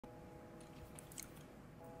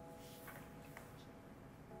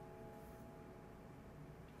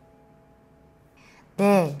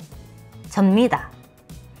네, 접니다.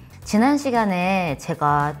 지난 시간에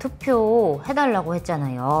제가 투표 해달라고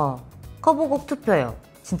했잖아요. 커버곡 투표요.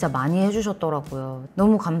 진짜 많이 해주셨더라고요.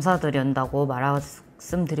 너무 감사드린다고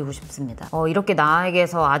말씀드리고 싶습니다. 이렇게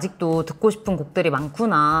나에게서 아직도 듣고 싶은 곡들이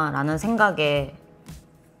많구나 라는 생각에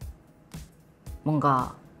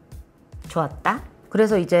뭔가 좋았다?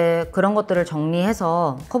 그래서 이제 그런 것들을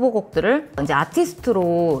정리해서 커버곡들을 이제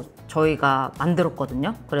아티스트로 저희가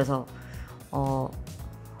만들었거든요. 그래서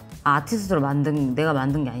아티스트로 내가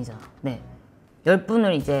만든 게 아니잖아. 네.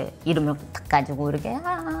 10분을 이제 이름을 딱 가지고 이렇게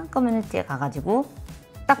커뮤니티에 가가지고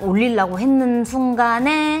딱 올리려고 했는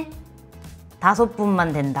순간에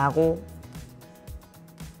 5분만 된다고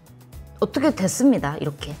어떻게 됐습니다.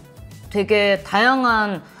 이렇게 되게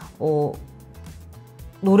다양한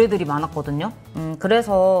노래들이 많았거든요.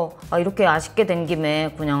 그래서 이렇게 아쉽게 된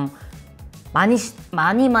김에 그냥 많이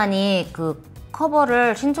그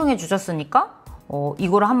커버를 신청해 주셨으니까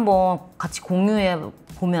이걸 한번 같이 공유해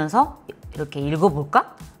보면서 이렇게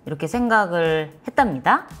읽어볼까? 이렇게 생각을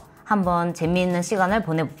했답니다. 한번 재미있는 시간을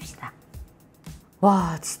보내봅시다.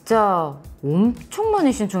 와, 진짜 엄청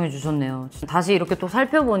많이 신청해 주셨네요. 다시 이렇게 또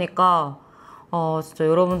살펴보니까 진짜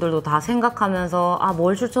여러분들도 다 생각하면서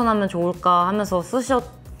뭘 추천하면 좋을까 하면서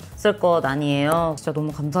쓰셨을 것 아니에요. 진짜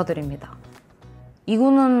너무 감사드립니다.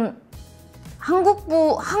 이거는 한국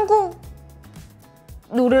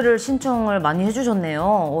노래를 신청을 많이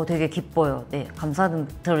해주셨네요. 되게 기뻐요. 네,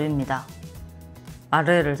 감사드립니다.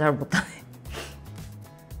 말을 잘 못하네.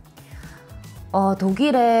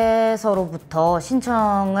 독일에서로부터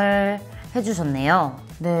신청을 해주셨네요.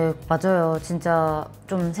 네, 맞아요. 진짜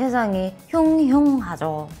좀 세상이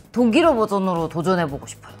흉흉하죠. 독일어 버전으로 도전해보고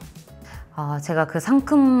싶어요. 제가 그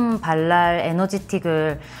상큼 발랄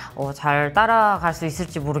에너지틱을 잘 따라갈 수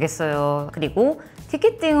있을지 모르겠어요. 그리고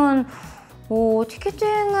티켓팅은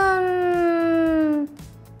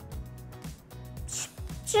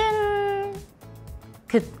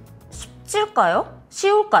쉽질까요?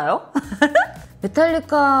 쉬울까요?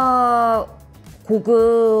 메탈리카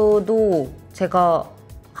곡도 제가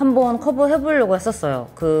한번 커버해보려고 했었어요.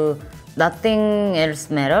 그 Nothing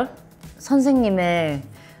Else Matter 선생님의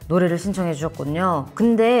노래를 신청해 주셨거든요.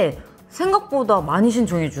 근데 생각보다 많이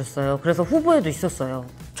신청해 주셨어요. 그래서 후보에도 있었어요.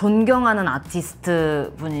 존경하는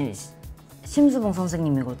아티스트 분이 심수봉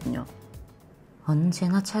선생님이거든요.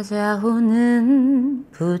 언제나 찾아오는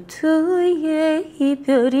부투의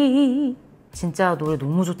이별이 진짜 노래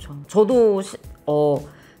너무 좋죠. 저도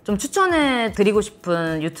좀 추천해 드리고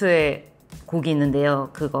싶은 유튜브의 곡이 있는데요.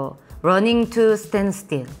 그거 Running to Stand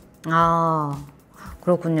Still.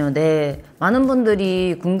 그렇군요. 네, 많은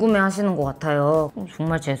분들이 궁금해 하시는 것 같아요.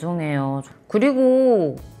 정말 죄송해요.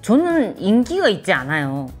 그리고 저는 인기가 있지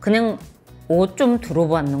않아요. 그냥 좀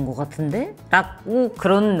들어봤는 것 같은데? 라고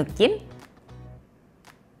그런 느낌?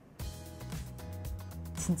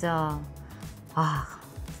 진짜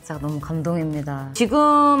진짜 너무 감동입니다.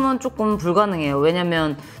 지금은 조금 불가능해요.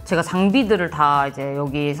 왜냐면 제가 장비들을 다 이제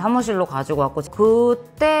여기 사무실로 가지고 왔고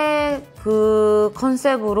그때 그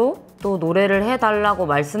컨셉으로 또 노래를 해달라고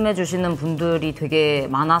말씀해 주시는 분들이 되게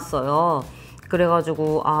많았어요.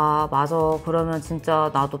 그래가지고 맞아, 그러면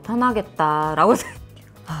진짜 나도 편하겠다 라고 진짜.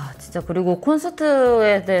 그리고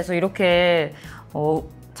콘서트에 대해서 이렇게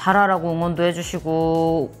잘하라고 응원도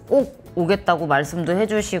해주시고 꼭 오겠다고 말씀도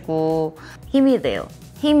해주시고 힘이 돼요.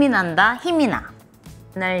 힘이 난다, 힘이 나.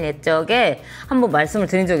 옛날 옛적에 한번 말씀을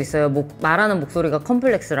드린 적이 있어요. 말하는 목소리가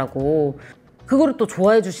컴플렉스라고. 그거를 또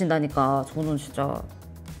좋아해 주신다니까 저는 진짜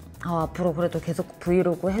앞으로 그래도 계속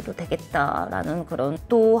브이로그 해도 되겠다라는 그런.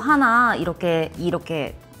 또 하나 이렇게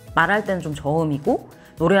말할 때는 좀 저음이고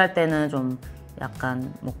노래할 때는 좀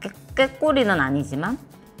약간 꾀꼬리는 아니지만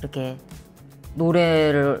이렇게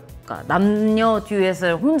노래를 남녀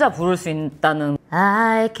듀엣을 혼자 부를 수 있다는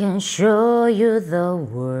I can show you the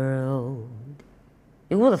world.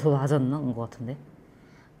 이거보다 더 낮았나? 것 같은데.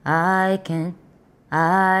 I can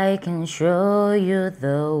show you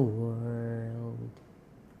the world.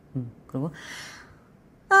 그리고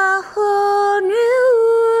A whole new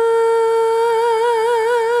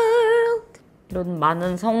world. 이런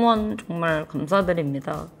많은 성원 정말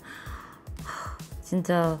감사드립니다.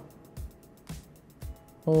 진짜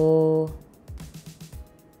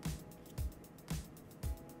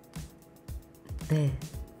네,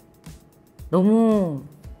 너무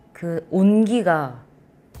그 온기가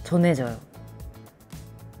전해져요.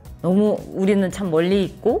 너무 우리는 참 멀리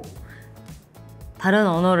있고 다른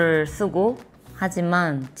언어를 쓰고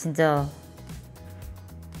하지만 진짜.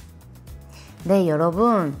 네,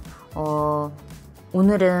 여러분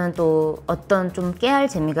오늘은 또 어떤 좀 깨알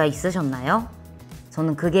재미가 있으셨나요?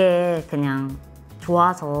 저는 그게 그냥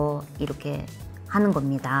좋아서 이렇게 하는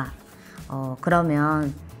겁니다.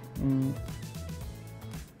 그러면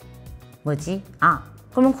뭐지?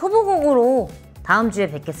 그러면 커브곡으로 다음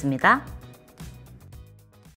주에 뵙겠습니다.